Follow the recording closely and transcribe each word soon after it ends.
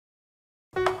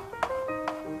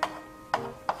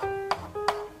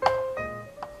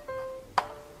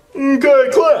Okay,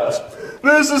 class.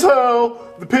 This is how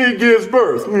the pig gives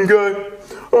birth. Okay.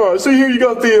 All right. See here, you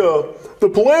got the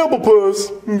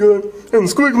platypus, okay, and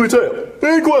the squiggly tail.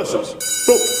 Any questions?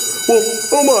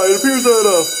 Oh my! It appears that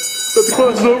the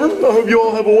class is over. I hope you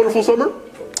all have a wonderful summer.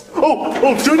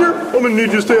 Oh, Junior, I'm gonna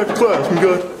need you to stay after class.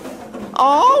 Okay.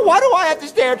 Oh, why do I have to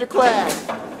stay after class?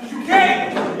 You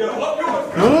can't.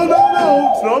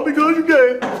 No. It's not because you're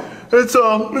gay.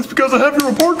 It's because I have your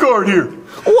report card here.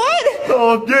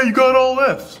 What? Yeah, you got all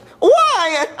F's.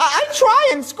 Why? I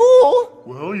try in school.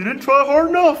 Well, you didn't try hard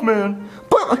enough, man.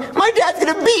 But my dad's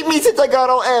gonna beat me since I got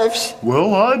all F's.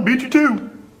 Well, I'd beat you too.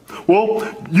 Well,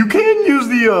 you can use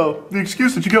the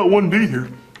excuse that you got 1B here.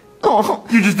 Oh.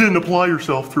 You just didn't apply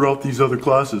yourself throughout these other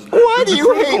classes. Why do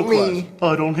you hate me?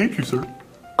 I don't hate you, sir.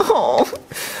 Oh,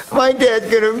 my dad's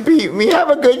gonna beat me. Have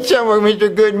a good summer, Mr.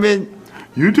 Goodman.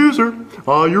 You too, sir.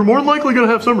 You're more than likely gonna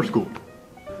have summer school.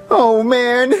 Oh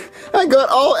man, I got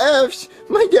all F's.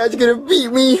 My dad's gonna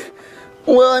beat me.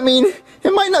 Well, I mean,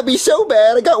 it might not be so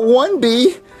bad. I got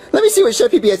 1B. Let me see what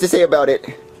Chef Pee Pee has to say about it.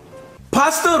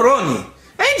 Pastoroni.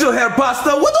 Angel hair pasta?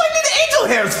 What do I need angel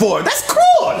hairs for? That's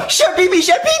cruel! Chef Pee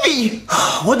Pee!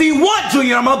 What do you want,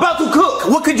 Junior? I'm about to cook.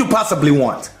 What could you possibly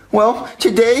want? Well,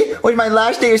 today was my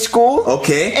last day of school.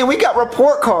 Okay. And we got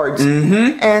report cards.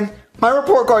 Mm-hmm. And my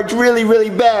report card's really, really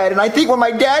bad. And I think when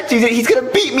my dad sees it, he's gonna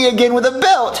beat me again with a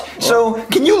belt. So,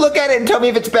 can you look at it and tell me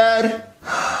if it's bad?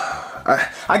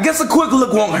 I guess a quick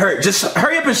look won't hurt. Just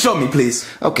hurry up and show me, please.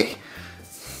 Okay.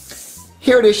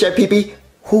 Here it is, Chef Pee Pee.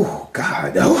 Oh,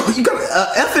 God. Oh, you got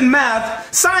F in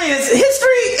math, science,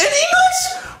 history, and English?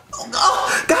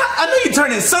 Oh, God, I know you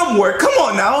turned in some work. Come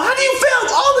on now. How do you fail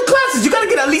all the classes? You got to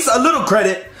get at least a little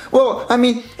credit. Well, I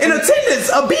mean... In attendance,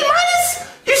 a B minus?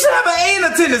 You should have an A in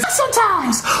attendance.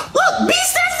 Sometimes. Look, B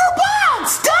stands for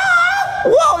box.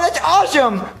 Duh! Whoa, that's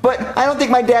awesome! But I don't think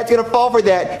my dad's gonna fall for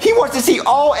that. He wants to see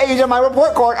all A's on my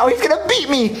report card. Oh, he's gonna beat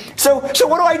me. So what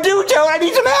do I do, Joe? I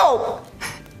need some help.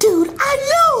 Dude, I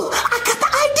know! I got the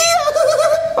idea!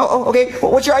 Oh, okay.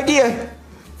 Well, what's your idea?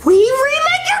 We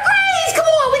remake your grades! Come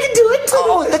on, we can do it!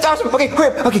 Oh, that's awesome. Okay,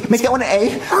 hurry up. Okay, make that one an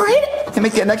A. Alright. Then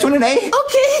make that next one an A.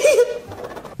 Okay.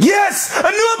 Yes! A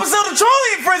new episode of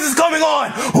Charlie and Friends is coming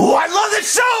on! Oh, I love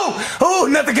this show! Oh,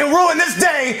 nothing can ruin this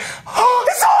day! Oh,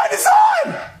 it's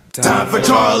on! Time for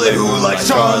Charlie, who likes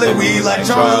Charlie, we like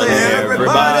Charlie,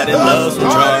 everybody loves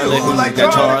Charlie, who likes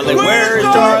Charlie, where is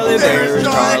Charlie, there is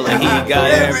Charlie, he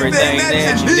got everything that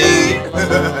you need.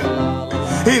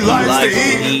 He likes to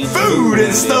eat food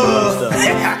and stuff.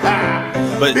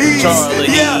 But Charlie,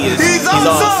 he's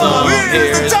awesome.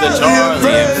 Here's the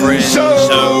Charlie and Friends show.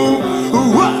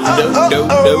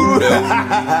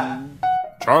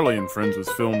 Charlie and Friends was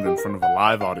filmed in front of a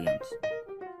live audience.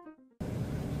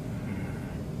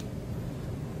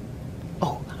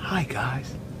 Oh, hi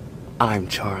guys. I'm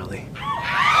Charlie.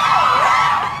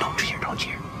 Don't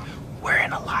cheer. We're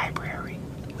in a library.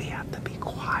 We have to be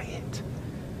quiet.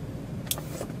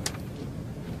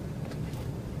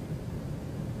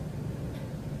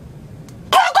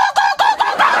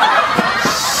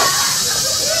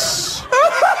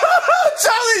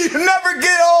 Charlie, you never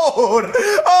get old.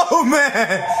 Oh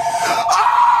man.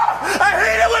 Ah, I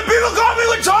hate it when people call me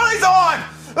when Charlie's on.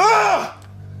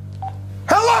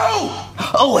 Hello.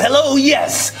 Oh, hello,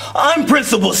 yes. I'm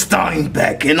Principal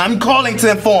Steinbeck, and I'm calling to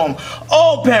inform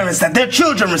all parents that their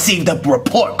children received a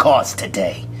report cards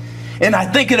today. And I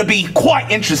think it'll be quite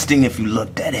interesting if you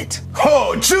looked at it.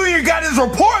 Oh, Junior got his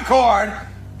report card?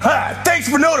 Ha, thanks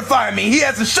for notifying me. He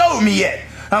hasn't showed me yet.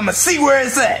 I'ma see where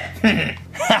it's at.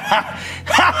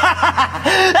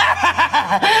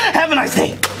 Have a nice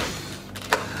day.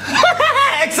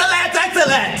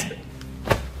 Excellent.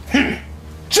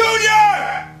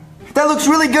 Junior! That looks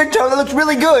really good, Joe. That looks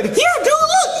really good. Yeah, dude,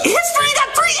 look! History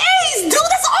got 3 A's! Dude,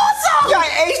 that's awesome!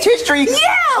 Yeah, A's history.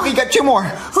 Yeah! Okay, you got 2 more.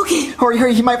 Okay.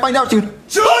 Hurry, he might find out soon.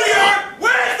 Junior!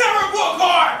 Where's the report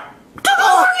card? Dude,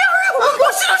 hurry up!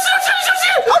 Oh, shoot!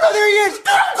 Oh, no, there he is! Dude,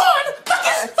 I'm going!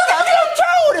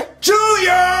 Toad!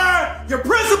 Junior! Your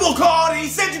principal called and he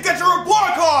said you got your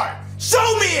report card!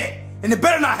 Show me it! And it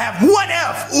better not have 1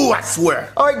 F! Ooh, I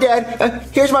swear. All right, Dad.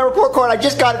 Here's my report card. I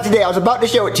just got it today. I was about to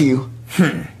show it to you.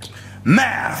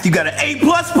 Math, you got an A++.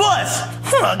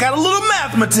 I got a little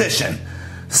mathematician.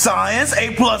 Science,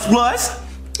 A++. I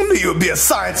knew you would be a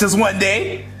scientist one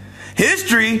day.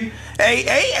 History,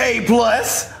 A+.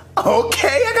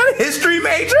 Okay, I got a history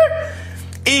major.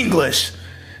 English,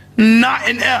 not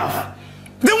an F.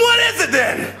 Then what is it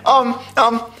then?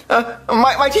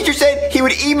 My teacher said he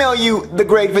would email you the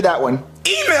grade for that one.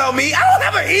 Email me? I don't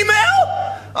have an email.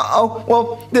 Oh,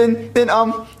 well, then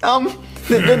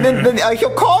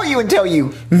he'll call you and tell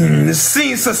you. This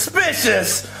seems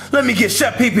suspicious. Let me get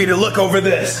Chef Pee Pee to look over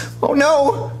this. Oh,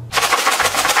 no.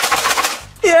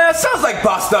 Yeah, sounds like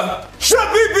pasta.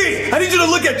 Chef Pee Pee, I need you to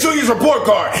look at Junior's report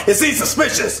card. It seems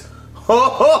suspicious.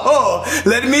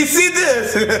 Let me see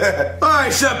this. All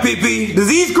right, Chef Pee Pee, does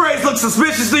these grades look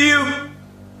suspicious to you?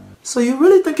 So you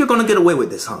really think you're gonna get away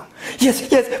with this, huh? Yes,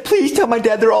 please tell my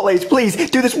dad they're all A's. Please,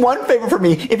 do this one favor for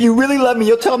me. If you really love me,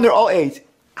 you'll tell him they're all A's.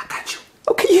 I got you.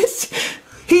 Okay, yes.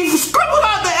 He scribbled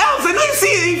out the L's and you see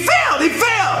it. He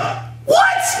failed.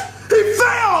 What? He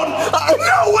failed?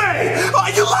 No way.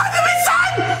 You lied to me, son?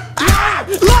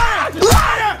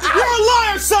 Liar! You're a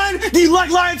liar, son. Do you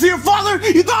like lying to your father?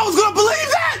 You thought I was gonna believe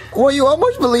that? Well, you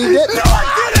almost believed it. No,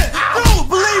 I didn't. Don't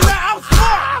believe that. I'm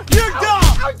smart. You're dumb.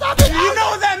 You know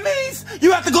what that means?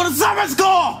 You have to go to summer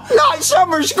school. Not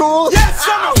summer school. Yes,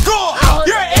 summer school.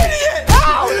 You're an idiot.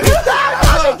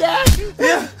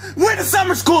 Yeah. When does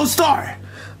summer school start?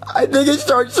 I think it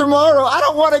starts tomorrow. I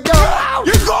don't want to go.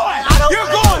 You're going. You're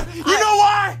going. You know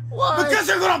why? Why? Because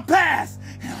you're gonna pass.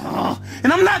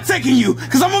 And I'm not taking you,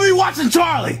 because I'm gonna be watching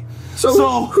Charlie.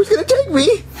 So who's gonna take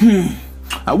me?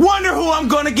 I wonder who I'm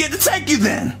gonna get to take you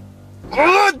then.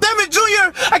 Oh, damn it,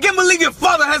 Junior! I can't believe your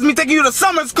father has me taking you to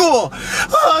summer school.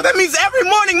 That means every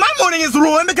morning my morning is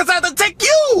ruined because I have to take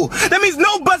you. That means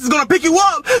no bus is gonna pick you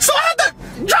up, so I have to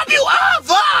drop you off.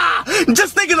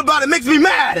 Just thinking about it makes me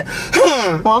mad.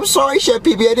 Well, I'm sorry, Chef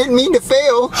Pee Pee. I didn't mean to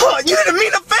fail. You didn't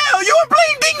mean to fail. You were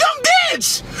playing ding dong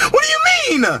ditch. What do you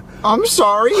mean? I'm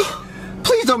sorry.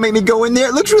 Please don't make me go in there.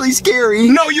 It looks really scary.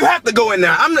 No, you have to go in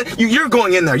there. You're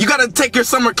going in there. You gotta take your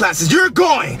summer classes. You're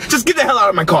going. Just get the hell out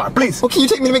of my car, please. Well, can you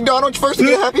take me to McDonald's first to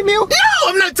get a Happy Meal? No,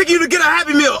 I'm not taking you to get a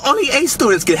Happy Meal. Only A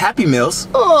students get Happy Meals.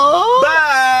 Aww.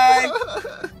 Bye.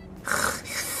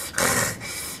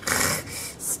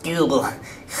 Scuba.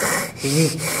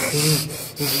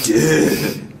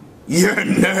 Dude, you're a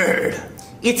nerd.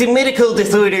 It's a medical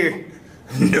disorder.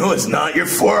 No, it's not. You're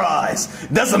 4 eyes.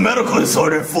 That's a medical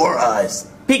disorder, 4 eyes.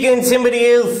 Pick on somebody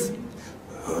else.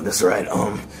 Oh, that's right.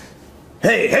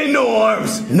 Hey, no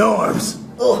arms. No arms.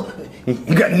 Oh.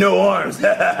 You got no arms.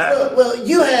 well,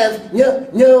 you have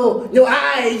no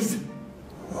eyes.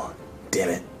 Oh,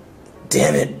 damn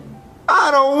it.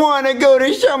 I don't want to go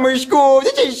to summer school.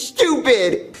 This is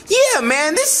stupid. Yeah,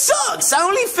 man, this sucks. I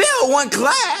only failed 1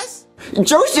 class.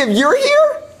 Joseph, you're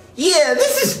here? Yeah,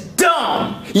 this is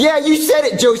dumb. Yeah, you said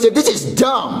it, Joseph. This is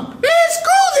dumb. Man,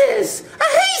 screw this. I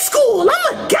hate school.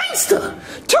 I'm a gangster.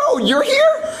 Toad, you're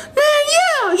here? Man,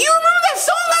 yeah. You remember that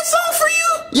song for you?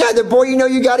 Yeah, the boy you know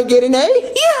you gotta get an A?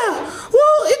 Yeah.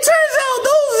 Well, it turns out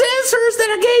those answers that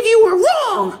I gave you were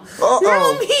wrong. Now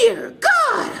I'm here.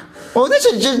 God. Well, this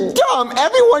is just dumb.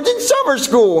 Everyone's in summer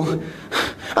school.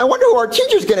 I wonder who our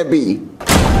teacher's gonna be.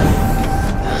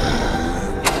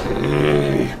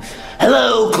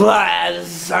 Hello,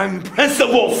 class. I'm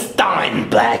Principal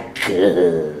Steinbeck.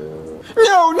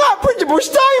 No, not Principal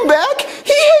Steinbeck.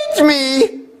 He hates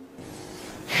me.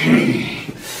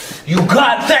 You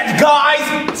got that, guys?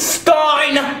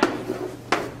 Steinbeck.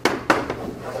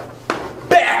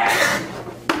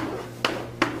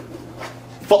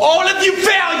 For all of you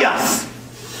failures,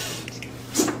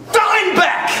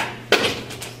 Steinbeck.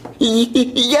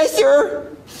 Yes, sir.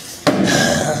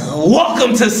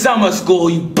 Welcome to summer school,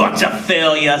 you bunch of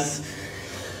failures.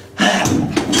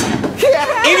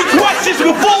 Any questions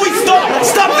before we start?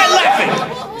 Stop that laughing!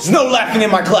 There's no laughing in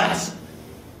my class.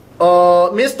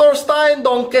 Mr. Stein,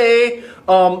 donkey,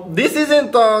 this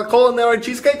isn't a culinary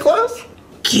cheesecake class?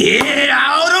 Get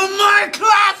out of my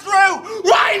classroom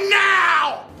right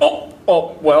now!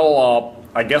 Well,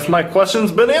 I guess my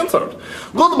question's been answered.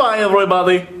 Goodbye,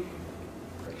 everybody.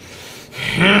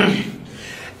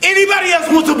 Anybody else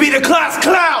wants to be the class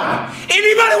clown?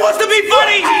 Anybody wants to be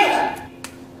funny?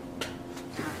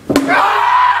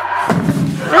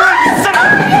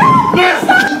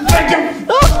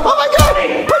 Oh my God!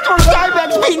 Principal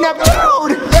Steinbeck's beating up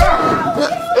Toad!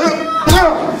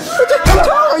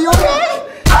 Toad, are you okay?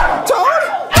 Toad?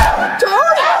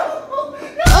 Toad?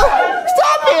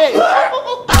 Stop it!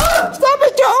 Stop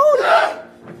it, Toad!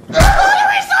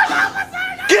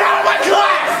 Get out of my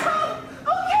class!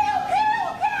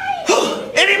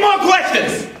 Any more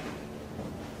questions?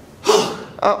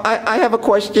 I have a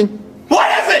question. What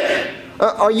is it?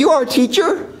 Are you our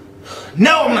teacher?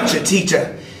 No, I'm not your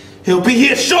teacher. He'll be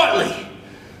here shortly.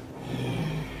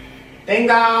 Ding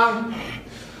dong.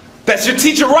 That's your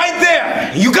teacher right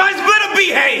there. You guys better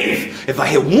behave. If I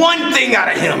hear one thing out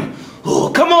of him. Oh,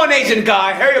 come on, Asian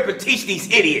guy. Hurry up and teach these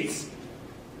idiots.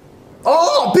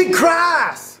 Oh, big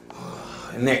class.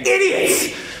 And they're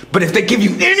idiots. But if they give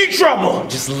you any trouble,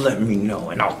 just let me know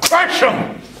and I'll crush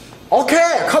them.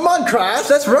 Okay, come on, Crash,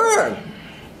 let's run.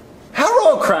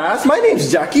 Hello, Crash. My name's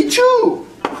Jackie Chu.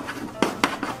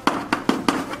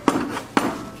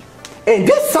 In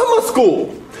this summer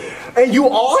school, and you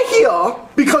all here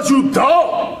because you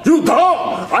dumb. You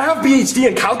dumb. I have PhD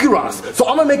in calculus, so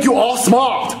I'm gonna make you all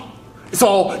smart.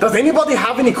 So, does anybody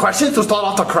have any questions to start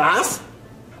off the class?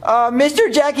 Mr.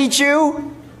 Jackie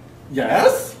Chu?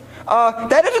 Yes?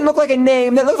 That doesn't look like a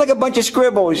name. That looks like a bunch of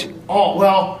scribbles. Oh,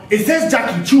 well, it says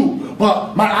Jackie Chu,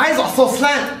 but my eyes are so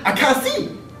slant, I can't see.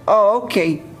 Oh,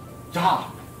 okay. Yeah.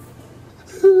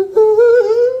 Is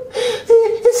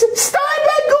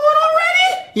Steinbeck going already?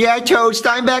 Yeah, Toad,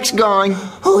 Steinbeck's gone.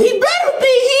 Oh, he better be.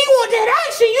 He want that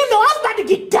action. You know, I was about to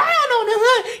get down on him,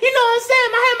 huh? You know what I'm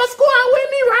saying? I had my squad with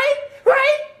me, right?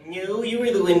 Right? No, you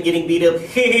were the one getting beat up. No, I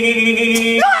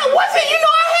wasn't. You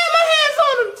know, I had my hands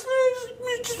on him.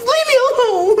 Just leave me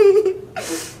alone.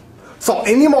 So,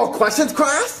 any more questions,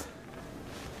 class?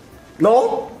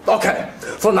 No? Okay.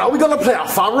 So now we're gonna play a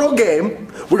fun game.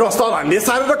 We're gonna start on this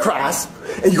side of the class,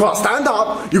 and you're gonna stand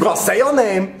up, you're gonna say your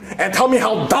name, and tell me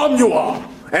how dumb you are,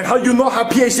 and how you know how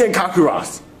PhD in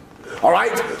calculus.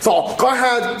 Alright? So go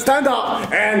ahead, stand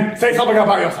up, and say something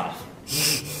about yourself.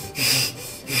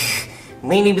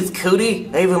 My name is Cody.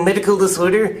 I have a medical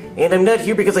disorder, and I'm not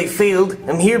here because I failed.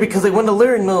 I'm here because I want to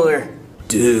learn more.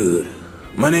 Dude,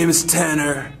 my name is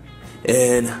Tanner,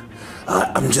 and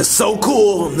I'm just so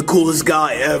cool. I'm the coolest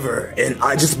guy ever, and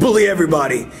I just bully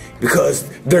everybody because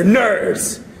they're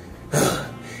nerds.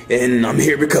 And I'm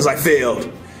here because I failed,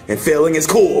 and failing is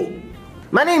cool.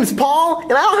 My name's Paul,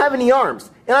 and I don't have any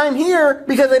arms. And I'm here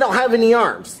because I don't have any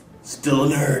arms. Still a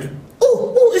nerd.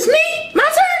 Oh, it's me? My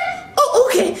turn? Oh,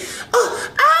 okay.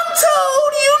 I'm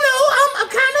told, you know, I'm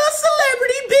kind of a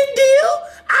celebrity, big deal.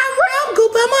 I rap, go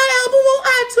buy my album on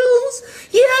iTunes.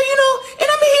 Yeah, you know, and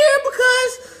I'm here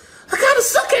because I kind of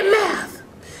suck at math.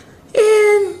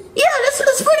 And yeah,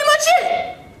 that's pretty much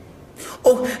it.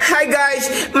 Oh, hi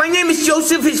guys. My name is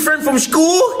Joseph, his friend from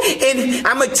school, and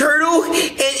I'm a turtle,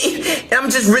 and I'm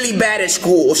just really bad at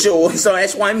school, so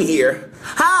that's why I'm here.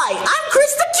 Hi, I'm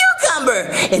Chris the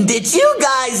Cucumber, and did you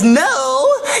guys know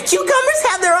cucumbers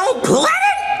have their own planet?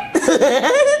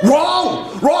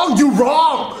 Wrong, you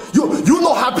wrong. You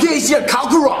know how PhD in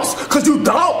calculus, cause you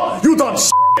dumb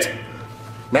shit.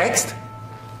 Next.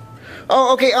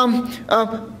 Oh, okay,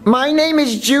 my name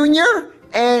is Junior,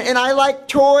 and I like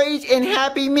toys and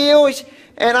Happy Meals,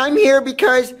 and I'm here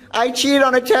because I cheated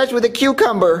on a test with a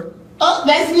cucumber. Oh,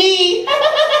 that's me.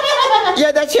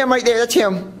 Yeah, that's him right there, that's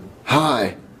him.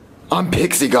 Hi, I'm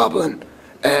Pixie Goblin,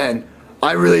 and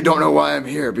I really don't know why I'm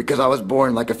here because I was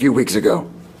born like a few weeks ago.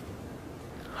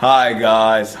 Hi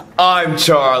guys, I'm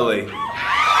Charlie.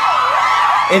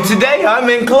 And today I'm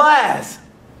in class.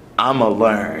 I'ma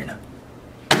learn.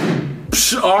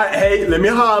 Alright, hey, let me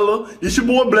holler. It's your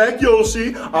boy Black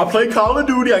Yoshi. I play Call of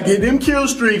Duty. I get them kill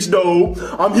streaks, though.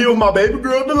 I'm here with my baby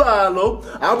girl Delilah.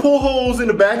 I pull holes in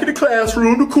the back of the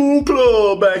classroom, the cool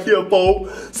club back here,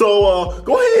 folks. So,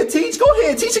 go ahead, teach your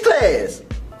class.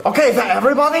 Okay, is that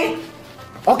everybody?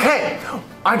 Okay,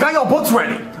 I got your books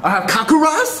ready. I have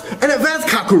calculus and advanced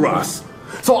calculus.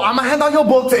 So I'm gonna hand out your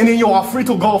books and then you are free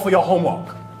to go for your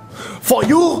homework. For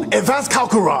you, advanced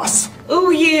calculus. Oh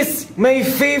yes, my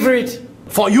favorite.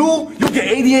 For you, you get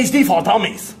ADHD for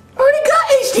dummies. Already got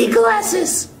HD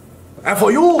glasses. And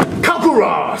for you,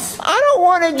 calculus. I don't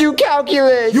want to do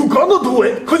calculus. You gonna do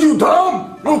it, cause you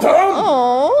dumb. You dumb.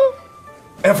 Aww.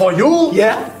 And for you,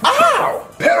 yeah, ow,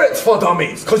 parrots for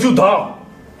dummies, cause you dumb.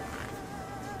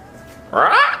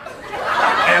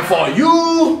 And for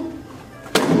you,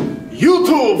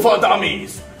 YouTube for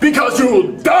dummies, because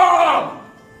you dumb.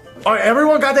 Alright,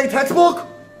 everyone got their textbook?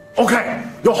 Okay,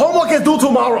 your homework is due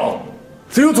tomorrow.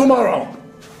 See you tomorrow.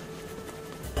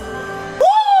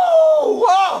 Woo!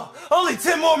 Whoa! Only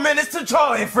 10 more minutes till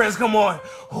Charlie and friends come on.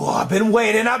 Oh, I've been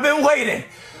waiting.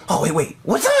 Oh, wait.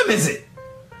 What time is it?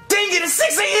 Dang it, it's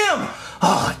 6 a.m.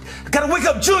 Oh, I gotta wake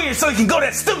up Junior so he can go to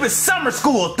that stupid summer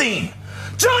school thing.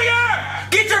 Junior!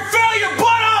 Get your failure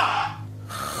butt up!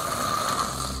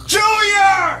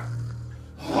 Junior!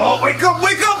 Oh, wake up!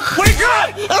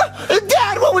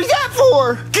 Dad, what was that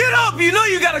for? Get up! You know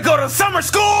you gotta go to summer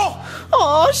school!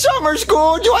 Oh, summer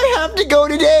school? Do I have to go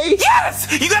today? Yes!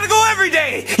 You gotta go every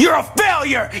day! You're a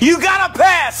failure! You gotta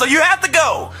pass, so you have to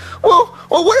go! Well,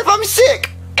 what if I'm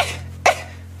sick?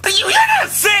 You're not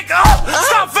sick! Oh,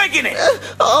 stop faking it!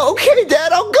 Okay,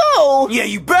 Dad, I'll go! Yeah,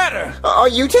 you better! Are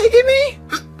you taking me?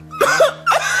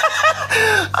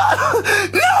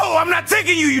 No, I'm not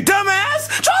taking you, you dumbass!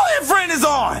 Charlie and friend is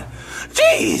on!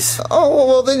 Jeez! Oh,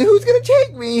 well then who's gonna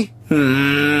take me?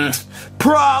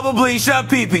 Probably Chef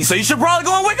Pee-Pee, so you should probably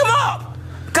go and wake him up!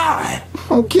 God!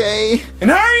 Okay.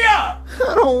 And hurry up!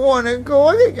 I don't wanna go,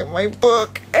 I gotta get my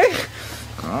book.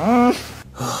 I'm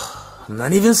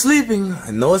not even sleeping.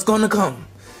 I know it's gonna come.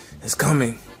 It's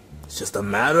coming. It's just a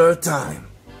matter of time.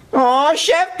 Aw,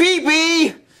 Chef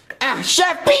Pee-Pee!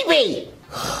 Chef Pee-Pee!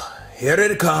 Here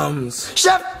it comes.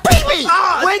 Chef Pee-Pee!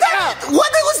 Wake up!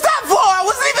 What was that for? I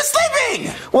wasn't even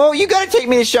sleeping! Well, you gotta take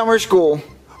me to summer school.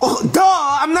 Oh,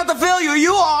 duh! I'm not the failure,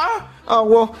 you are! Oh,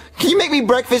 well, can you make me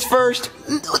breakfast first?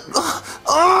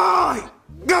 Oh,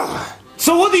 God.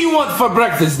 So what do you want for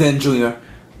breakfast then, Junior?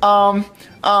 I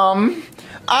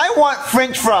want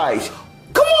French fries.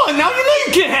 Come on, now you know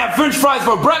you can't have French fries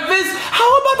for breakfast. How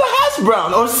about the hash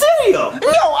brown or cereal?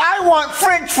 No, I want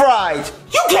French fries.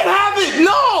 You can't have it.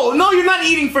 No, you're not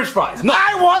eating French fries. No.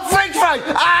 I want French fries.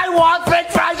 I want French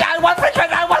fries. I want French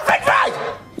fries. I want French fries.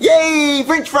 Yay,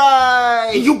 French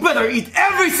fries. You better eat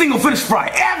every single French fry,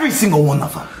 every single one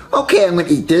of them. Okay, I'm gonna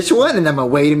eat this one, and I'm gonna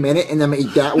wait a minute, and I'm gonna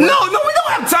eat that one. No, we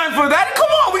don't have time for that. Come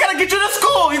on, we gotta get you to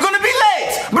school. You're gonna be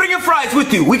late. Bring your fries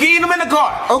with you. We can eat them in the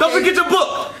car. Okay. Don't forget your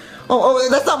book. Oh,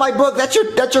 that's not my book. That's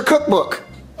your cookbook.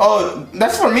 Oh,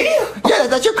 that's for me? Yeah,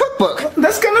 that's your cookbook.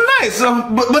 That's kind of nice.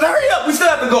 But hurry up. We still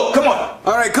have to go. Come on.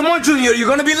 All right, come on, Junior. You're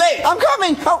gonna be late. I'm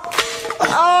coming.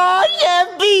 Oh,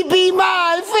 yeah, BB,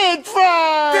 my French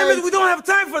fries. Damn it, we don't have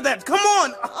time for that. Come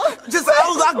on.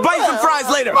 I'll buy you some fries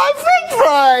later. My French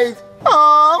fries.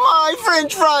 Oh, my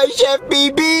French fries, Chef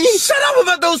BB. Shut up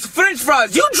about those French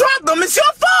fries. You dropped them. It's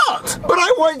your fault. But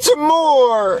I want some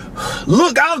more.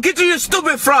 Look, I'll get you your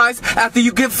stupid fries after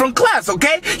you get from class,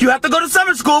 okay? You have to go to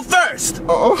summer school first.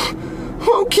 Oh,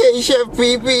 okay, Chef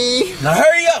BB. Now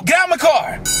hurry up. Get out of my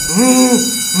car.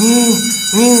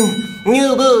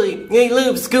 Oh boy, I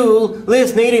love school.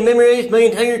 Last night I memorized my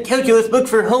entire calculus book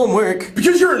for homework.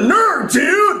 Because you're a nerd,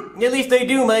 dude! At least I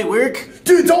do my work.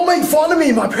 Dude, don't make fun of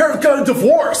me. My parents got a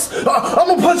divorce. I'm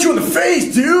gonna punch you in the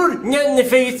face, dude! Not in the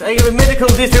face. I have a medical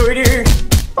disorder.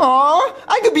 Aw,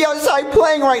 I could be outside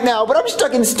playing right now, but I'm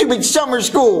stuck in stupid summer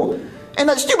school. And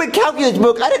that stupid calculus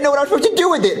book, I didn't know what I was supposed to do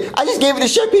with it. I just gave it to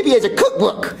Chef Pee-Pee as a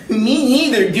cookbook. Me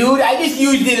neither, dude. I just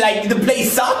used it like to play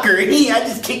soccer. I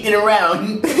just kicked it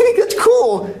around. That's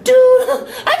cool. Dude,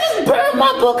 I just burned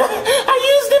my book.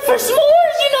 I used it for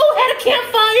s'mores, had a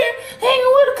campfire,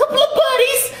 hanging with a couple of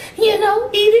buddies,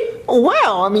 eating.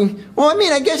 Wow,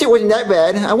 I guess it wasn't that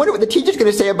bad. I wonder what the teacher's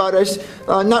gonna say about us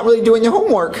not really doing the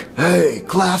homework. Hey,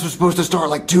 class was supposed to start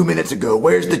like 2 minutes ago.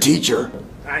 Where's the teacher?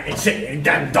 I sit in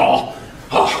that door.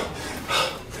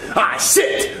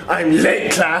 Shit! I'm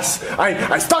late, class.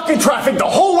 I stuck in traffic the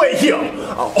whole way here.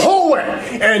 Whole way.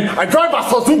 And I drive a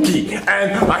Suzuki,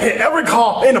 and I hit every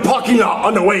car in the parking lot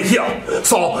on the way here.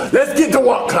 So, let's get to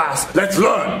work, class. Let's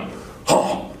learn.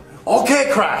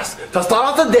 Okay, class. To start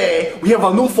off the day, we have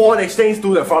a new foreign exchange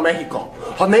student from Mexico.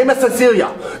 Her name is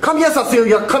Cecilia. Come here,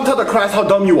 Cecilia. Come tell the class how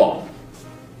dumb you are.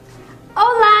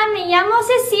 Hola, me llamo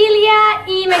Cecilia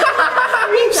y me...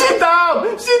 She dumb.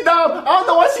 I don't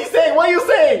know what she's saying. What are you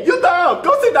saying? You dumb.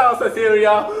 Go sit down,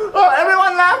 Cecilia. Oh,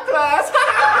 everyone laugh, class.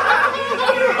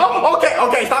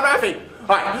 Okay, stop laughing.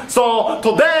 Alright, so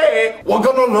today we're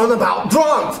gonna learn about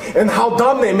drums and how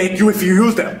dumb they make you if you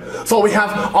use them. So we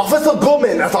have Officer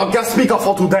Goodman as our guest speaker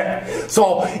for today.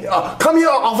 So come here,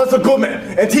 Officer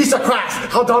Goodman, and teach the class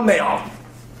how dumb they are.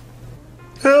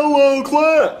 Hello,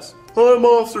 class. I'm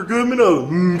Officer Goodman of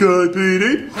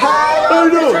KPD. Hi, How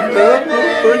you doing?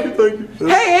 Thank you.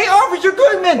 Hey, Officer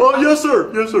Goodman. Oh, yes, sir.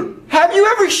 Have you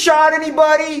ever shot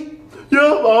anybody?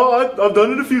 Yeah, I've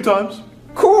done it a few times.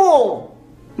 Cool.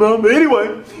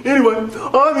 Anyway,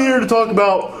 I'm here to talk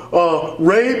about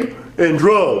rape and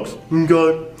drugs.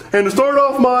 Okay, and to start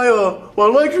off my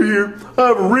lecture here, I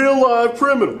have a real live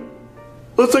criminal.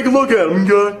 Let's take a look at him.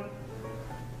 Okay.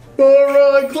 All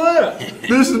right, class.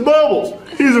 This is Bubbles.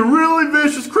 He's a really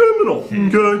vicious criminal.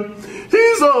 Okay.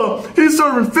 He's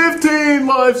serving 15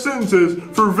 life sentences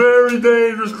for very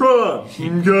dangerous crimes.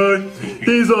 Okay.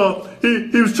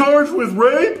 He was charged with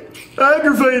rape,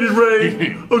 aggravated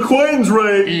rape, acquaintance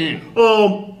rape,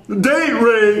 date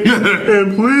rape,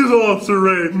 and police officer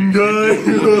rape. Okay.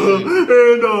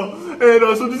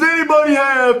 So does anybody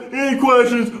have any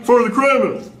questions for the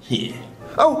criminal? Yeah.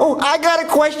 Oh, I got a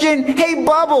question. Hey,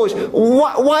 Bubbles,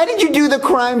 why did you do the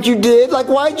crimes you did? Like,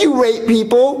 why'd you rape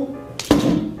people?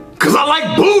 Cause I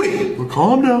like booty. Well,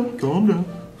 calm down.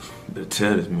 The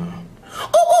Ted is mine.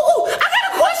 Oh, I got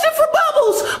a question for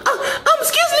Bubbles.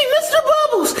 Excuse me, Mr.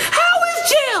 Bubbles. How is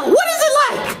jail? What is it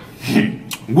like?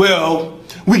 Well,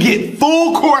 we get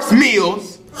full course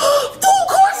meals. Full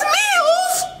course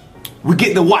meals? We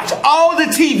get to watch all the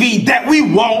TV that we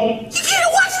want. You get to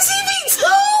watch TV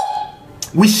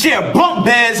too? We share bunk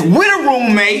beds with a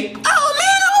roommate. Oh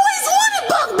man, I always wanted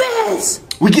bunk beds.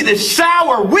 We get to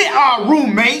shower with our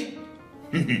roommate.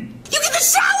 You get to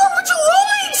shower with your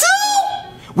roommate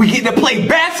too? We get to play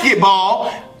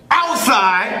basketball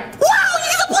outside. Wow, you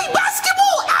get to play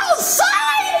basketball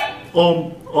outside?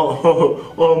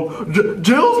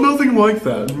 Jail's nothing like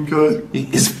that, okay?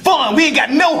 It's fun. We ain't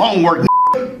got no homework.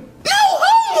 No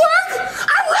homework?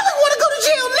 I really want to go to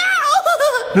jail now.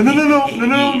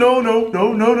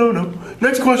 No.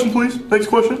 Next question, please. Next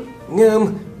question.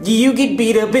 Do you get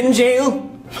beat up in jail?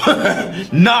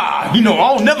 Nah, you know,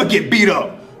 I'll never get beat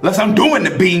up. Unless I'm doing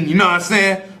the beating, you know what I'm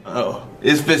saying?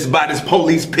 It's fixed by this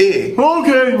police pig.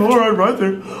 Okay, alright, right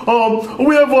there.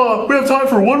 We have time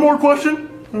for one more question.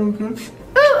 Okay.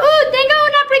 Tengo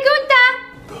una pregunta.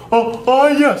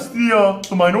 Yes,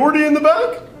 the minority in the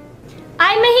back?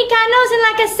 ¿Hay mexicanos en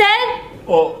la cassette?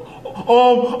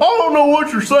 I don't know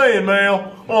what you're saying, ma'am.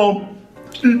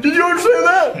 Did you understand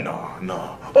that?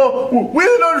 No. We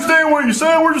didn't understand what you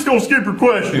said. We're just gonna skip your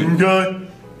question, okay?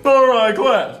 Alright,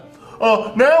 class.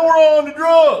 Now we're on to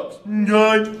drugs,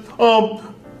 okay?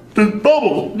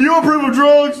 Bubbles, do you approve of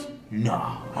drugs?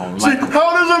 No. See,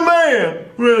 how does a man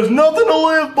who has nothing to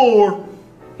live for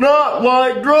not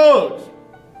like drugs?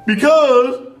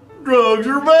 Because drugs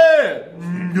are bad,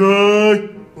 okay?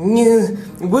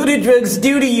 What do drugs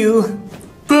do to you?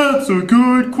 That's a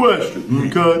good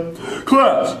question, okay?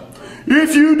 Class,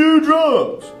 if you do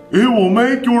drugs, it will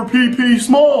make your pee-pee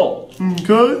small,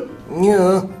 okay?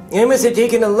 Yeah, I must have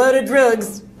taken a lot of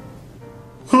drugs.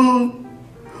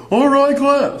 Alright,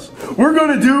 class. We're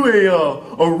gonna do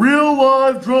a real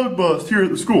live drug bust here at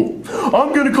the school.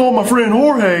 I'm gonna call my friend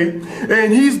Jorge,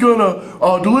 and he's gonna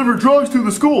deliver drugs to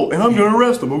the school, and I'm gonna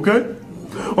arrest him, okay?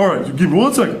 Alright, so give me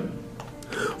 1 second.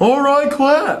 Alright,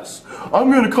 class.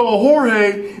 I'm gonna call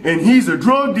Jorge, and he's a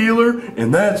drug dealer,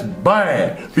 and that's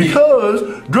bad, because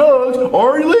drugs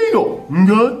are illegal,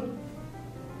 okay?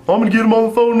 I'm gonna get him on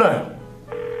the phone now.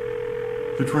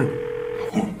 It's ringing.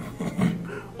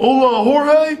 Hola,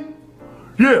 Jorge?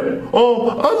 Yeah,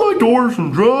 I'd like to order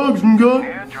some drugs, okay?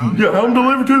 Yeah, have them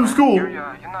delivered to the school. You're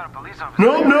not a police officer.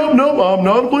 No, I'm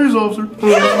not a police officer.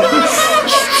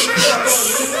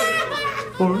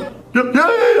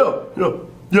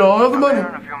 Yeah, I'll have the money.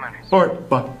 Alright,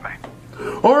 bye.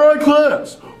 Alright,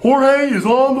 class. Jorge is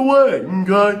on the way,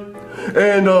 okay?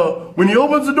 And when he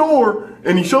opens the door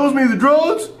and he shows me the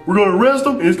drugs, we're gonna arrest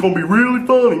him and it's gonna be really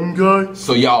funny, okay?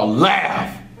 So y'all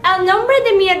laugh. El nombre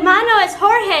de mi hermano es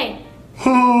Jorge. I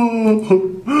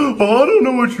don't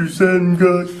know what you're saying,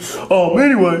 guys.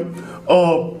 Anyway,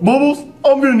 Bubbles,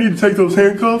 I'm gonna need to take those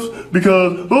handcuffs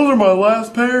because those are my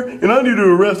last pair and I need to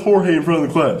arrest Jorge in front of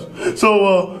the class.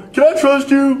 So, can I trust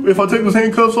you if I take those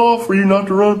handcuffs off for you not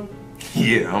to run?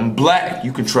 Yeah, I'm black.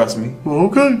 You can trust me.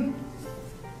 Okay.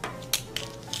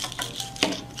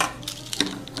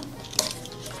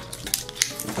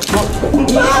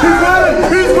 He's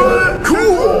running!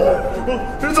 Cool!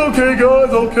 It's okay, guys.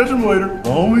 I'll catch him later.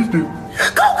 Always do.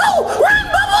 Go!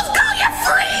 Run, Bubbles, go! You're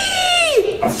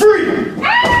free! I'm free!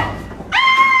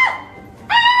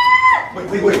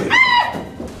 Wait.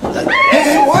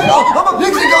 Hey, what? I'm a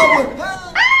pixie goblin!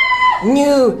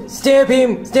 No, stab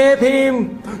him!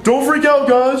 Don't freak out,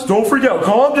 guys. Don't freak out.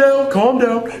 Calm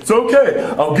down. It's okay.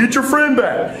 I'll get your friend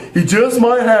back. He just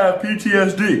might have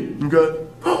PTSD. Okay?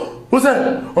 What's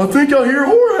that? I think I hear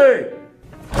Jorge.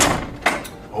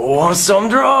 Want some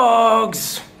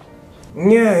drugs?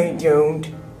 No, I don't.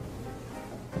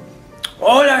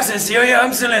 Hola, Cecilia.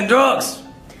 I'm selling drugs.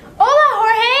 Hola,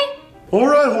 Jorge.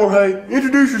 Alright, Jorge.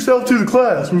 Introduce yourself to the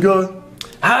class, okay?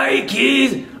 Hi,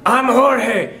 kids. I'm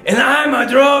Jorge, and I'm a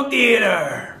drug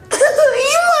dealer.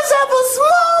 You must have a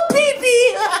small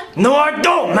pee-pee. No, I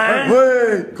don't, man.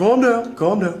 Wait, calm down.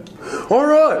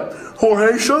 Alright,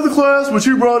 Jorge, show the class what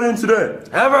you brought in today.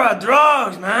 I brought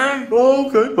drugs, man.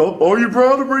 Okay, well, are you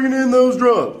proud of bringing in those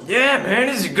drugs? Yeah, man,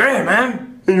 this is great,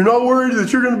 man. And you're not worried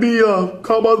that you're going to be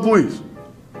caught by the police?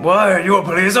 Why, are you a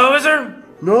police officer?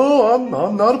 No, I'm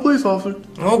not a police officer.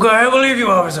 Okay, I believe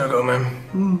you, Officer Goodman.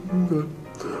 Okay.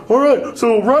 Alright,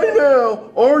 so right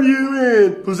now, are you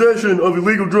in possession of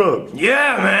illegal drugs?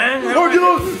 Yeah, man. Oh, get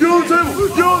on the table!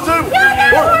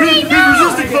 Alright, he's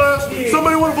resisting, class.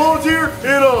 Somebody want to volunteer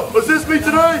and assist me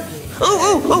today?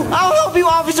 Ooh, I'll help you,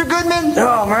 Officer Goodman.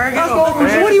 Oh, man, get over,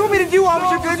 man. What do you want me to do,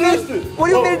 Officer Goodman? What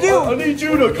do you want me to do? I need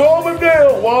you to calm him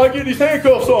down while I get these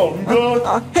handcuffs on.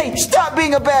 Hey, stop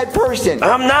being a bad person.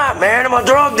 I'm not, man. I'm a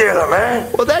drug dealer,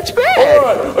 man. Well, that's bad.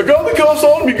 Alright, I got the cuffs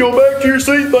on. You go back to your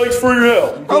seat. Thanks for your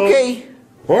help. Okay.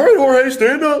 All right, Jorge,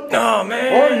 stand up. Oh,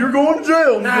 man. All right, you're going to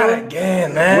jail. Not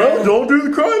again, man. Well, don't do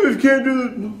the crime if you can't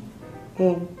do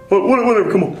the...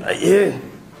 whatever, come on. Yeah.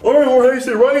 All right, Jorge,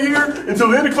 stay right here until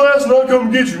the end of class and I'll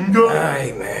come get you. All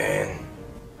right, man.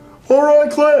 All right,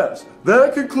 class.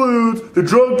 That concludes the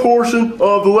drug portion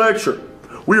of the lecture.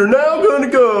 We are now going to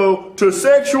go to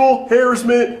sexual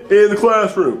harassment in the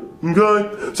classroom.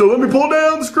 Okay? So let me pull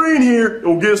down the screen here and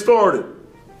we'll get started.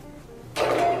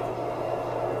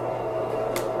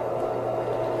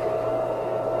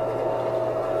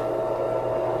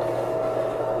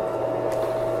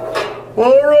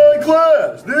 Alright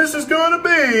class, this is going to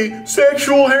be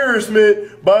sexual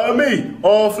harassment by me,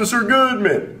 Officer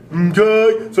Goodman.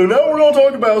 Okay, so now we're going to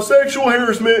talk about sexual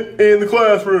harassment in the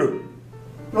classroom.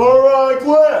 Alright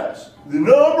class, the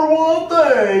number one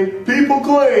thing people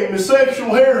claim is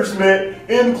sexual harassment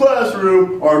in the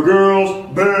classroom are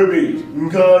girls' boobies.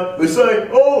 Okay, they say,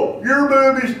 oh, your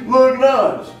boobies look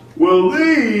nice. Well,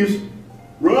 these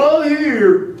right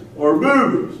here are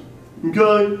boobies.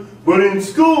 Okay, but in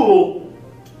school,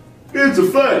 it's a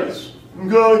face,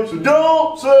 okay? So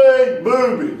don't say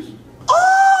boobies.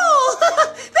 Oh,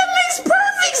 that makes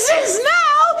perfect sense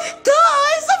now. Duh,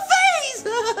 it's a face.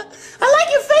 I like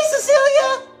your face, Cecilia.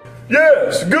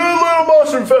 Yes, good little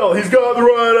mushroom fella. He's got the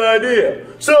right idea.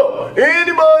 So,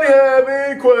 anybody have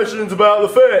any questions about the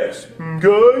face?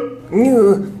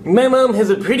 Okay? My mom has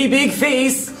a pretty big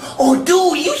face. Oh,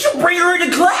 dude, you should bring her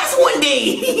into class one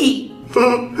day.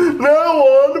 Now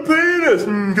on the penis,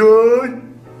 okay?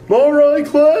 Alright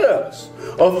class,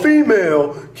 a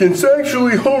female can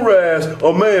sexually harass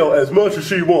a male as much as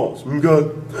she wants, okay?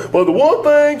 But the one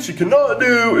thing she cannot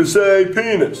do is say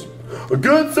penis. A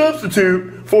good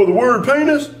substitute for the word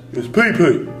penis is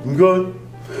pee-pee, okay?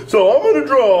 So I'm going to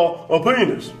draw a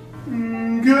penis.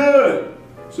 Okay,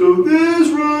 so this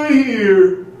right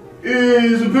here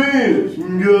is a penis,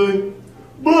 okay?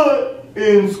 But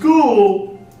in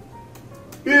school,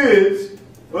 it's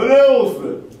an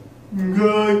elephant.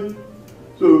 Okay,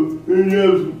 so then you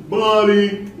have his body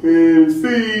and his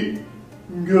feet,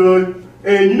 okay,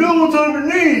 and you know what's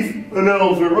underneath an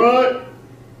elephant, right?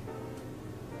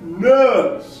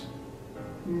 Nuts,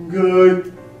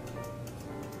 okay,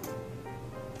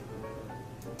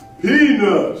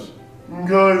 peanuts,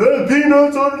 okay, that's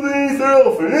peanuts underneath the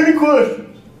elephant. Any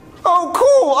questions? Oh,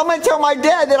 cool, I'm gonna tell my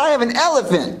dad that I have an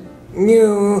elephant.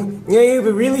 No, I have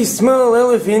a really small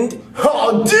elephant.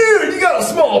 Oh, dude, you got a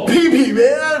small pee-pee,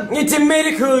 man. It's a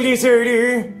medical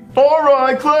disorder.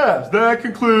 Alright, class, that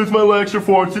concludes my lecture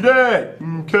for today.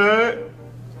 Okay?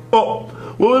 Oh,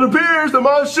 well, it appears that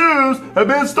my shoes have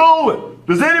been stolen.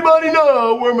 Does anybody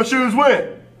know where my shoes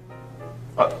went?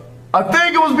 I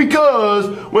think it was because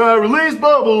when I released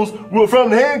Bubbles from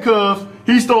the handcuffs,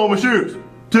 he stole my shoes.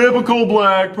 Typical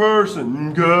black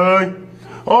person, okay?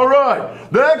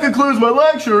 Alright, that concludes my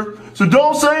lecture, so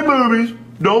don't say boobies,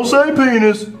 don't say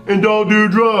penis, and don't do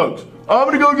drugs. I'm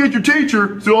gonna go get your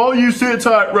teacher, so all you sit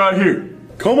tight right here.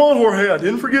 Come on, Jorge, I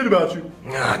didn't forget about you.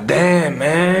 Ah, damn,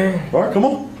 man. Alright, come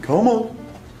on.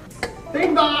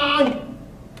 Ding dong!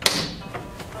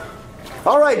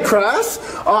 Alright, class,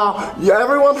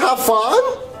 everyone have fun?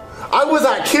 I was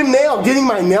at Kim Nail getting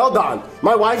my nail done.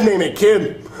 My wife named it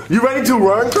Kim. You ready to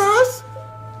run, class?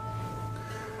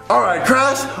 Alright,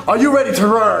 class, are you ready to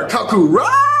run Kaku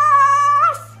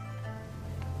Ruff?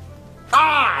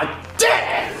 Ah,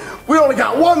 damn! We only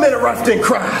got 1 minute left in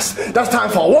class. That's time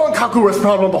for one Kaku Ruff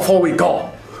problem before we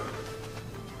go.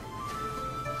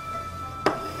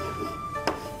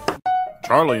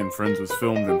 Charlie and Friends was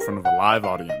filmed in front of a live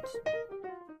audience.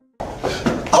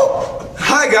 Oh,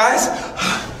 hi guys.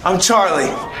 I'm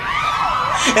Charlie.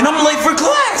 And I'm late for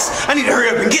class. I need to hurry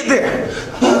up and get there.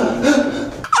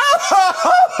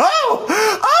 Oh,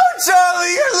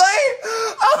 Charlie, you're late?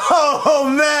 Oh,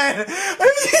 man.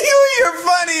 You and your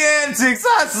funny antics,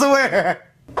 I swear.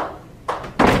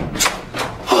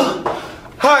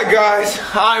 Hi, guys.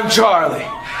 I'm Charlie.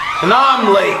 And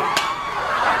I'm late.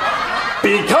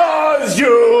 Because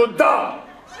you dumb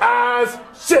as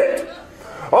shit.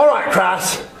 Alright,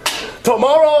 class.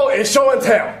 Tomorrow is show and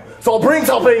tell. So bring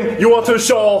something you want to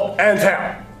show and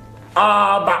tell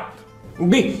about.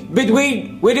 But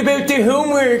wait, what about the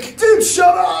homework? Dude,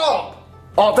 shut up!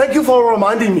 Oh, thank you for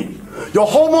reminding me. Your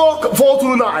homework for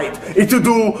tonight is to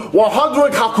do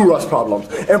 100 Kakuras problems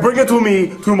and bring it to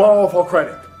me tomorrow for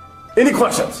credit. Any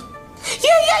questions? Yeah,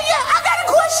 I got a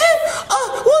question.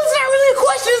 Well, it's not really a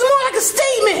question, it's more like a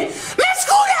statement. Man,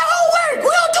 school got homework.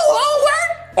 We don't do homework.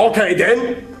 Okay,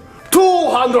 then.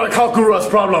 200 Kakuras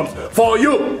problems for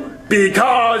you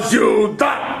because you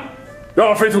died.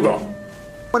 You're free to go.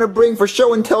 Want to bring for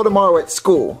show and tell tomorrow at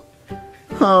school.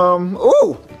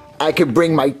 Ooh, I could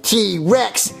bring my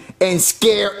T-Rex and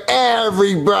scare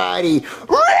everybody.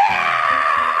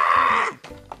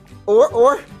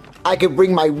 Or I could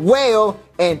bring my whale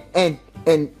and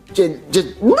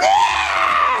just.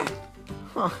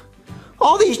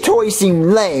 All these toys seem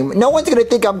lame. No one's gonna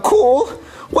think I'm cool.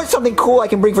 What's something cool I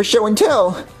can bring for show and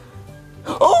tell?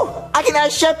 Oh, I can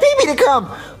ask Chef Pee Pee to come.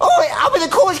 Oh, I'll be the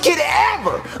coolest kid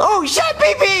ever. Oh, Chef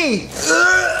Pee Pee!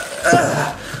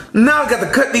 Now I got to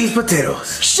cut these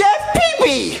potatoes. Chef Pee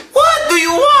Pee! What do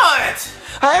you want?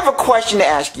 I have a question to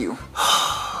ask you.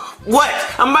 What?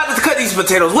 I'm about to cut these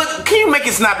potatoes. What? Can you make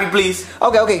it snappy, please?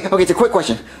 Okay, it's a quick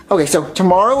question. Okay, so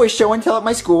tomorrow is show and tell at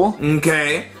my school.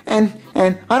 Okay. And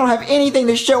I don't have anything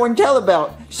to show and tell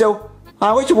about. So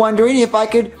I was wondering if I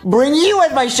could bring you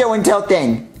as my show and tell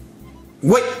thing.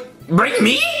 Wait, bring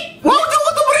me? Why would you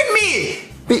want to bring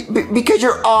me? Because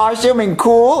you're awesome and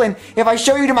cool, and if I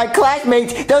show you to my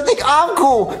classmates, they'll think I'm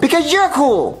cool because you're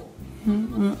cool.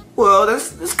 Well,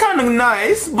 that's kind of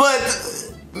nice, but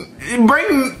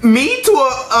bring me to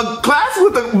a class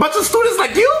with a bunch of students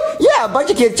like you? Yeah, a bunch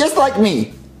of kids just like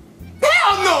me.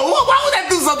 Hell no! Why would I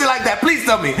do something like that? Please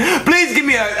tell me. Please give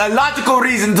me a logical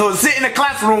reason to sit in a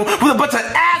classroom with a bunch of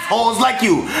assholes like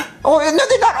you. Oh, no,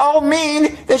 they're not all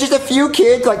mean. There's just a few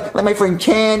kids, like my friend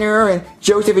Tanner, and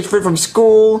Joseph, his friend from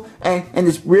school, and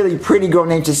this really pretty girl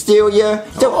named Cecilia.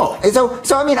 So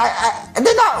I mean,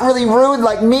 they're not really rude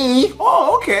like me.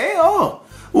 Oh, okay. Oh.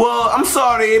 Well, I'm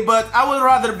sorry, but I would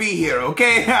rather be here,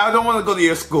 okay? I don't want to go to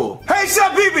your school. Hey,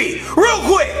 Chef Pee Pee, real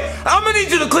quick, I'm gonna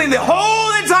need you to clean the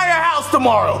whole entire house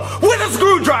tomorrow with a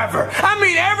screwdriver. I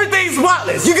mean, everything's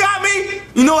spotless. You got me?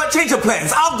 You know what? Change your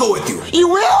plans. I'll go with you. You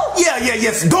will?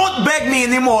 Yes. Don't beg me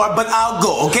anymore, but I'll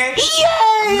go, okay?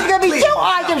 Yay! It's gonna be so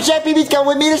awesome. Chef Pee Pee's coming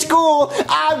with me to school.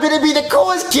 I'm gonna be the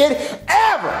coolest kid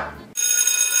ever.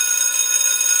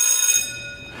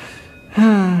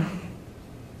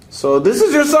 So this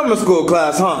is your summer school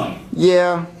class, huh?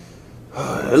 Yeah.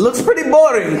 It looks pretty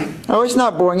boring. Oh, it's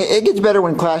not boring. It gets better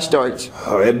when class starts.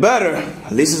 Oh, it better.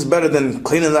 At least it's better than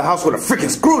cleaning the house with a freaking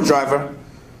screwdriver.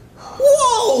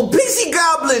 Whoa, Pixie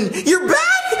Goblin, you're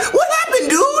back? What happened,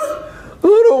 dude?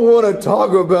 I don't want to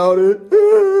talk about it.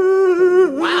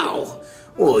 Wow.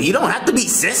 Well, you don't have to be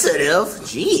sensitive.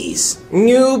 Jeez.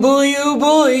 Oh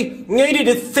boy. I did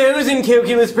 1,000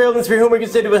 calculus problems for homework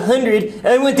instead of 100.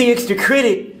 I want the extra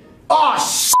credit.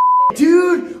 Aw,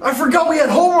 dude, I forgot we had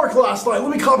homework last night. Let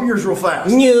me copy yours real fast.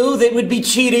 No, that would be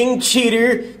cheating.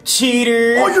 Cheater.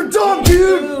 Oh, you're dumb,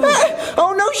 dude.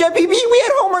 Oh no, Chef Pee Pee, we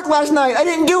had homework last night. I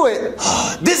didn't do it.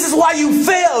 This is why you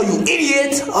fail, you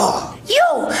idiot. Yo,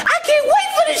 I can't wait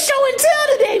for the show and tell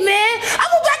today, man.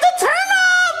 I'm about to turn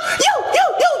up.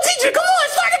 Yo, teacher, come on,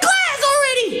 start the class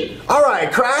already. All right,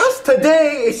 class,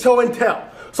 today is show and tell.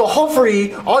 So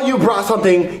hopefully, all you brought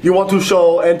something you want to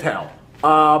show and tell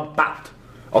about.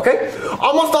 Okay?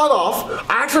 I'm gonna start off.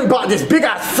 I actually bought this big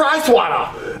ass fry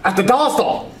swatter at the dollar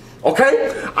store.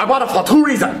 Okay? I bought it for 2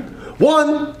 reasons.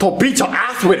 1, to beat your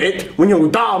ass with it when you're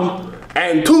dumb.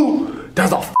 And 2,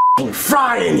 there's a f***ing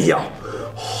fry in here.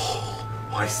 Oh,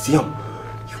 I see him.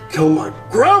 You killed my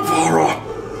grandfather.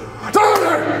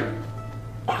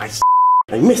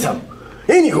 I miss him.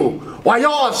 Anywho, while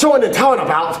y'all are showing and telling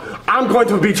about, I'm going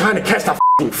to be trying to catch the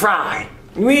f***ing fry.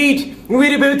 Wait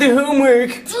about the homework?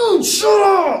 Dude, shut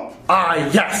up!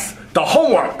 Yes, the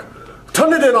homework.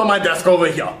 Turn it in on my desk over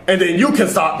here, and then you can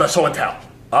start the show and tell.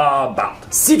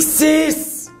 About.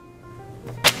 Success!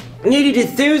 I did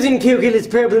 1,000 calculus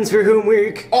problems for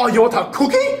homework. Oh, you want a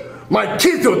cookie? My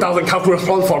kids do 1,000 calculus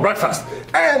problems for breakfast,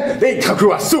 and they eat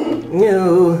calculus soup.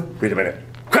 No. Wait a minute.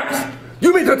 Crash,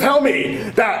 you mean to tell me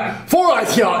that 4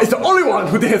 Eyes here is the only one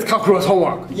who did his calculus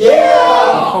homework? Yeah!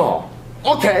 Oh.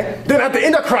 Okay, then at the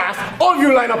end of class, all of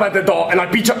you line up at the door and I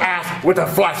beat your ass with a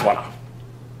fly swatter.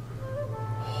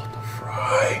 Oh, the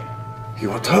fry.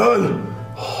 Your turn.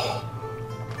 Oh.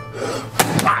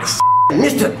 I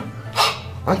missed it.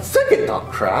 On second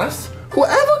thought, class,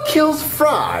 whoever kills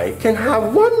Fry can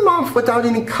have 1 month without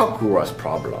any calculus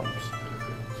problems.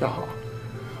 Yeah.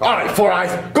 Alright, 4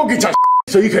 Eyes, go get your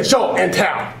so you can show and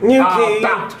tell. Okay.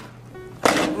 About.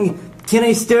 Can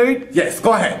I start? Yes,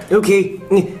 go ahead. Okay.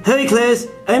 Hi class,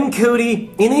 I'm Cody,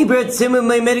 and I brought some of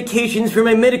my medications for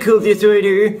my medical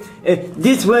disorder.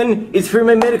 This one is for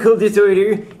my medical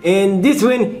disorder, and this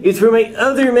one is for my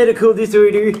other medical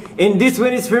disorder, and this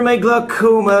one is for my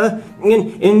glaucoma,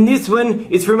 and this one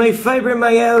is for my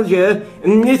fibromyalgia,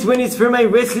 and this one is for my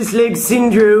restless leg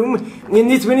syndrome, and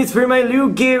this one is for my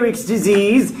Lou Gehrig's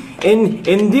disease, and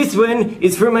this one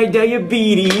is for my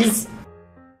diabetes.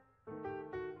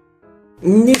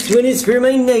 This one is for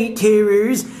my night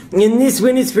terrors, and this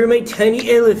one is for my tiny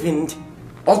elephant.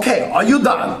 Okay, are you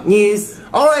done? Yes.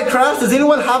 Alright, Crash, does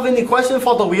anyone have any question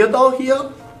for the weirdo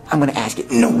here? I'm gonna ask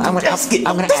it. No, I'm gonna ask it.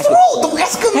 I'm gonna That's ask the it. rule. Don't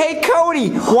ask him. Hey, Cody,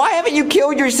 why haven't you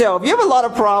killed yourself? You have a lot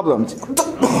of problems.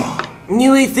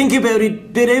 I think about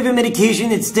it, but I have a medication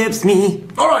that stops me.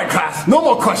 Alright, Crash, no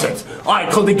more questions.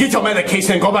 Alright, Cody, get your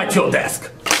medication and go back to your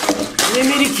desk. My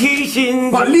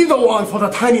medication. But leave the one for the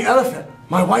tiny elephant.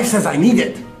 My wife says I need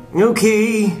it.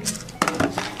 Okay.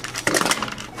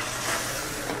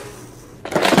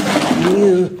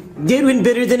 That went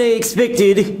better than I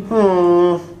expected.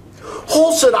 Who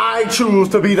should I choose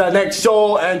to be the next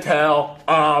show and tell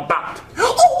about? Me,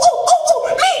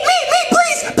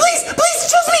 please,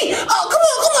 choose me. Oh, come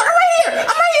on, I'm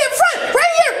right here in front,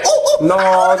 right here. No,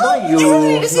 not you. You really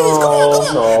need to see this.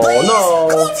 Come on, please. No.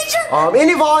 Come on, teacher.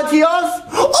 Any volunteers?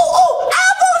 I'll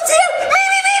volunteer. Me.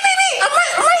 I'm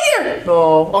right here. No,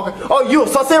 okay. Oh, you,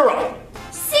 Cecilia.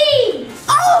 See.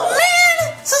 Oh man,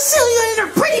 Cecilia and her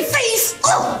pretty face.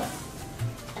 Oh.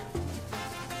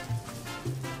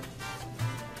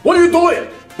 What are you doing?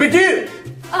 Begin!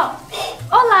 Oh.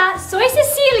 Hola, soy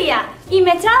Cecilia y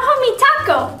me trajo mi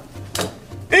taco.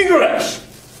 English!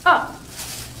 Oh.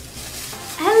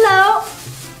 Hello.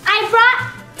 I brought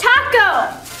taco.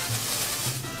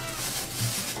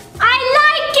 I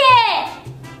like it.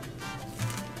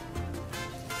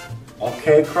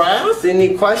 Okay, Crash,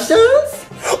 any questions?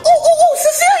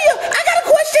 Cecilia, I got a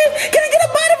question. Can I get a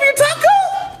bite of your taco?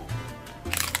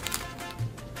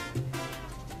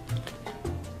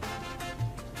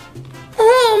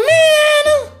 Oh man.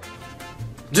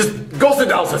 Just go sit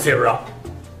down, Cecilia.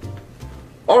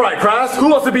 Alright, Crash, who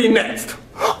wants to be next?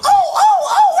 Right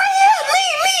here,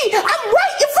 me. I'm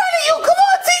right in front of you. Come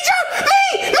on, teacher. Me.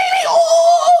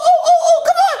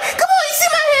 Come on, you see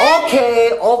my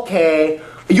head? Okay.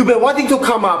 You've been wanting to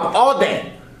come up all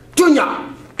day. Junior,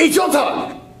 it's your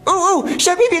turn.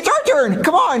 Chef Pee-Pee, it's our turn.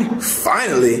 Come on.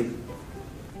 Finally.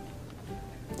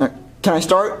 Can I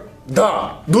start?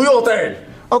 Duh, do your thing.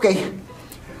 Okay.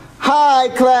 Hi,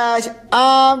 class.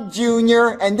 I'm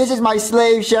Junior, and this is my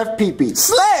slave, Chef Pee-Pee.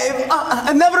 Slave?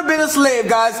 I've never been a slave,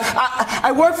 guys.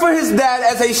 I work for his dad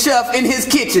as a chef in his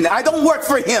kitchen. I don't work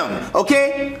for him,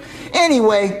 okay?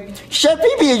 Anyway, Chef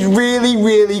Pee-Pee is really,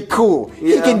 really cool.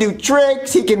 Yeah. He can do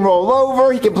tricks, he can roll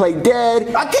over, he can play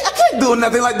dead. I can't do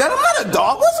nothing like that. I'm not a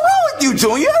dog. What's wrong with you,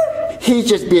 Junior? He's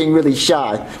just being really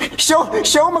shy. Show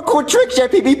him a cool trick,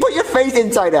 Chef Pee-Pee. Put your face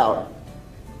inside out.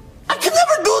 I can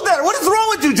never do that. What is wrong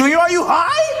with you, Junior? Are you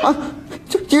high?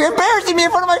 You're embarrassing me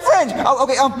in front of my friends. Oh,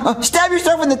 okay, stab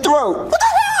yourself in the throat. What the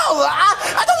hell?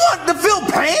 I don't want to feel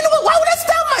pain. Why would I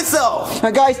stab myself?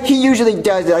 Guys, he usually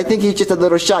does it. I think he's just a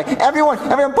little shy. Everyone,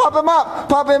 pop him up.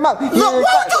 Pop him up.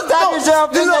 Stab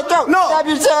yourself in the throat. No. Stab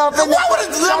yourself in the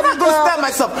throat. I'm not going to stab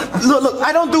myself. Look,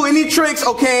 I don't do any tricks,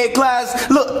 okay, class?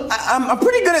 Look, I'm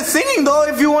pretty good at singing, though.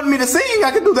 If you want me to sing,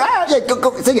 I can do that. Yeah,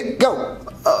 go, sing it. Go.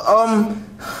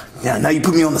 Yeah, now you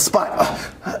put me on the spot.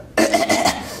 Baby,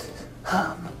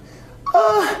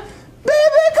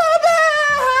 come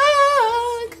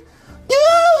back. You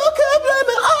can blame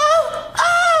it all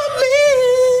on me.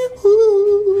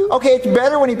 Ooh. Okay, it's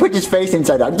better when he puts his face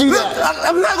inside out. Do that.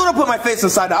 I'm not going to put my face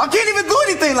inside out. I can't even do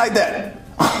anything like that.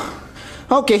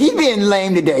 Okay, he's being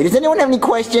lame today. Does anyone have any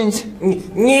questions? I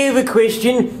have a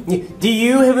question. Do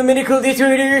you have a medical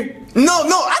disorder? No,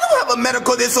 I don't have a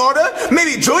medical disorder.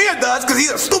 Maybe Junior does, because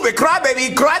he's a stupid crybaby.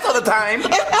 He cries all the time. I'm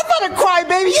not a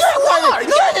crybaby. You are.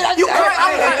 You cry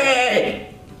all the time.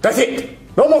 Hey. That's it.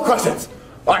 No more questions.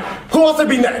 Alright, who wants to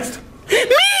be next?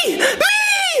 Me!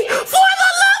 For the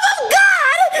love of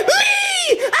God! Me!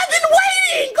 I've been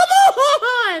waiting! Come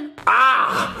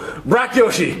on! Black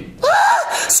Yoshi.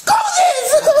 Screw this!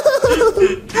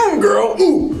 Girl.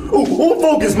 Ooh,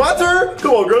 focus. My turn?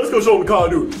 Come on, girl. Let's go show them Call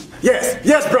of Duty.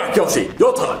 Yes, Black Yoshi.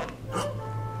 Your turn.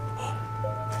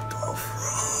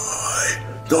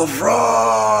 The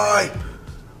fry.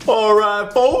 All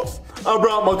right, folks. I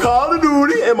brought my Call of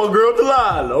Duty and my girl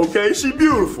Delilah, okay? She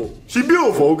beautiful,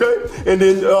 okay? And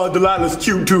then Delilah's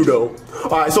cute too, though. All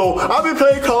right, so I've been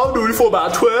playing Call of Duty for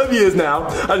about 12 years now.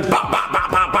 I just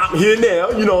bop, here and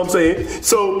there, you know what I'm saying?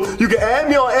 So you can add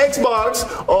me on Xbox.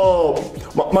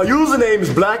 My username is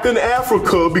Black in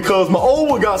Africa because my old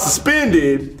one got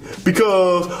suspended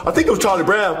because I think it was Charlie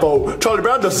Brown, folks. Charlie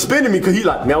Brown just suspended me because he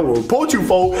like, man, I'm gonna report you,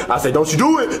 folks. I said, don't you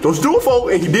do it,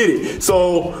 folks, and he did it.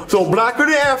 So Blacker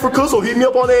than Africa, so hit me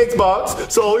up on the Xbox.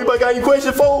 So anybody got any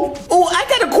questions, folks? Oh, I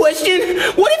got a question.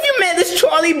 What if you met this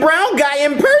Charlie Brown guy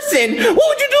in person? What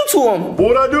would you do to him? What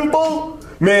would I do, folks?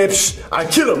 Man, I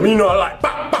kill him, you know, I like,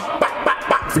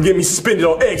 for getting me suspended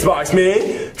on Xbox, man.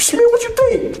 Shmi, what you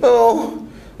think? Oh,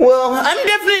 well, I'm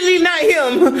definitely not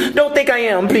him. Don't think I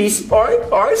am, please. All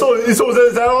right. So is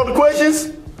that all the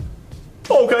questions?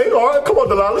 Okay, all right. Come on,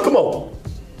 Delilah, come on.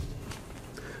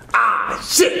 Ah,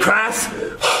 shit, Crass.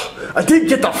 I did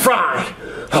get the fry.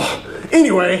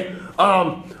 Anyway,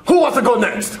 who wants to go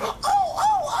next?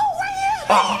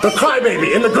 The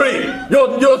crybaby in the green.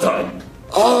 Your turn.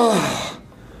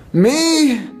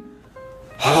 Me?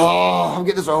 I'll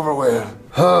get this over with.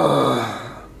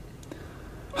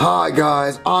 Hi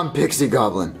guys, I'm Pixie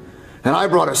Goblin, and I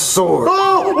brought a sword.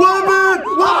 Oh, weapon!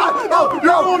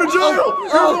 You're going to jail!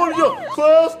 You're going to jail!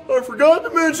 Class, I forgot to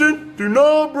mention, do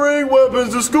not bring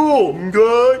weapons to school,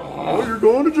 okay? Oh, you're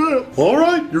going to jail. All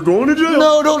right, you're going to jail.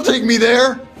 No, don't take me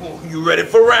there. You ready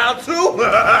for round 2?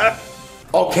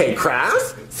 Okay,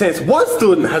 Crass, since one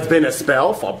student has been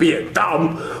expelled for being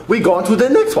dumb, we go on to the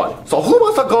next one. So who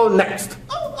wants to go next?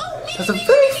 There's a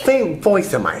very faint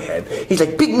voice in my head. He's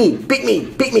like, pick me.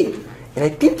 And I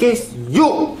think it's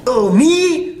you. Oh,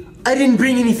 me? I didn't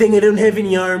bring anything. I don't have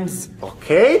any arms.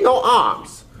 Okay, no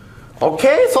arms.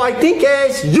 Okay, so I think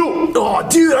it's you. Oh,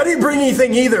 dude, I didn't bring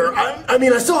anything either. I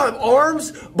mean, I still have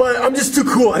arms, but I'm just too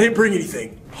cool. I didn't bring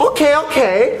anything. Okay,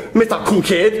 Mr. Cool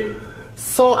Kid.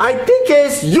 So I think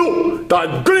it's you,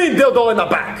 the green dildo in the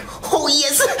back. Oh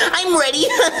yes, I'm ready.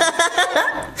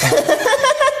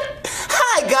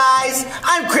 Hi guys,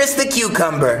 I'm Chris the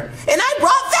Cucumber, and I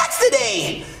brought facts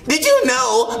today. Did you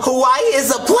know Hawaii is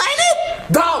a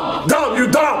planet? Dumb, you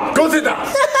dumb. Go sit down.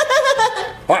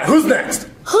 All right, who's next?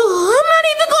 I'm not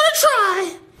even gonna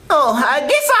try. Oh, I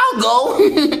guess I'll go.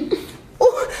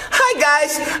 Hi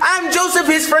guys, I'm Joseph,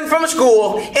 his friend from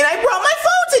school, and I brought my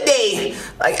phone today.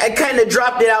 I kind of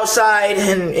dropped it outside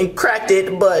and cracked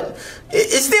it, but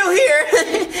it's still here.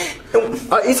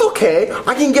 It's okay.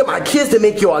 I can get my kids to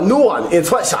make you a new one in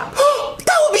sweatshop.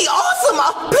 That would be awesome.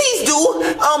 Please do.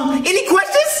 Any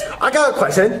questions? I got a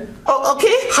question. Oh,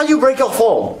 okay. How you break your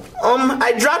phone?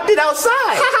 I dropped it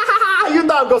outside. You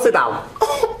dumb. Go sit down.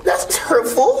 Oh, that's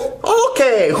hurtful.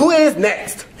 Okay, who is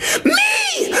next? Me!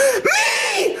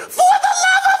 For the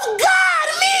love of God,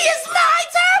 me is my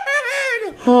turn!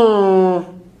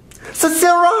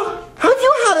 Cicera, have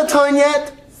you had a turn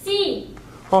yet? Si.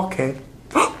 Okay.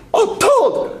 Oh,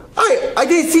 Toad! I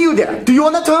didn't see you there. Do you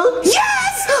want a turn?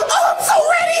 Yes! Oh, I'm so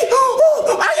ready!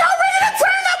 Oh, are y'all ready to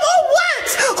turn up or what?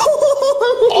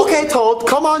 Okay, Toad,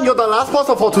 come on, you're the last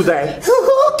person for today.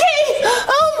 Okay,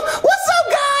 what's up,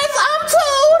 guys? I'm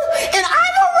Toad, and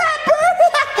I'm a rapper,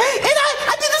 and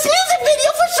I did this music video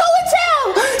for Show and Tell.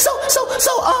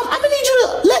 So, I'm gonna need you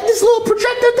to let this little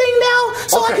projector thing down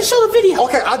so I can show the video.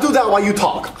 Okay, I'll do that while you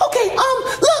talk. Okay,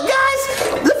 look, guys,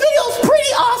 the video's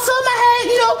pretty awesome. I had,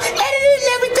 edited and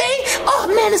everything. Oh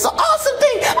man, it's an awesome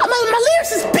thing. My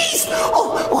lyrics is beast.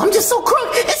 Oh, I'm just so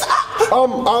crunk. It's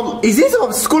is this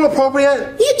school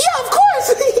appropriate? Yeah, of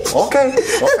course. Okay.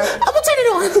 I'm gonna turn it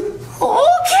on.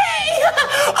 Okay,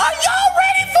 are y'all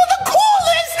ready for the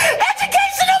coolest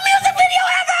educational music video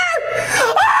ever?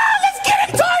 Let's get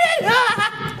it started.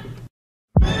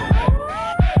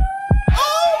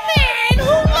 Oh man,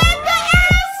 who let the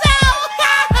ass out?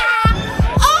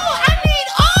 Oh, I need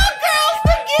all girls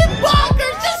to get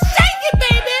bonkers. Just shake it,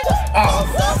 baby.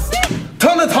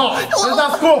 Turn it off. It's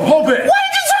not school appropriate. Why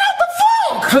did you turn off the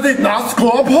phone? Because it's not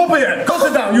school appropriate. Go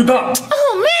sit down, you dumb.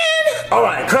 Oh man. All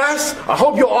right, class, I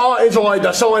hope you all enjoyed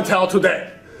the show and tell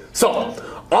today. So,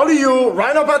 all of you,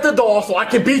 line up at the door so I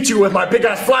can beat you with my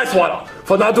big-ass fly swatter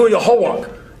for not doing your homework.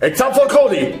 Except for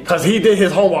Cody, because he did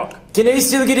his homework. Can I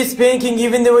still get a spanking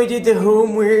even though I did the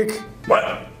homework?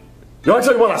 What? You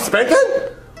actually want a spanking?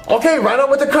 Okay, line up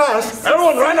with the class.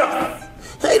 Everyone, line up.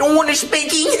 I don't want a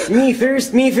spanking. Me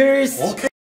first. Okay.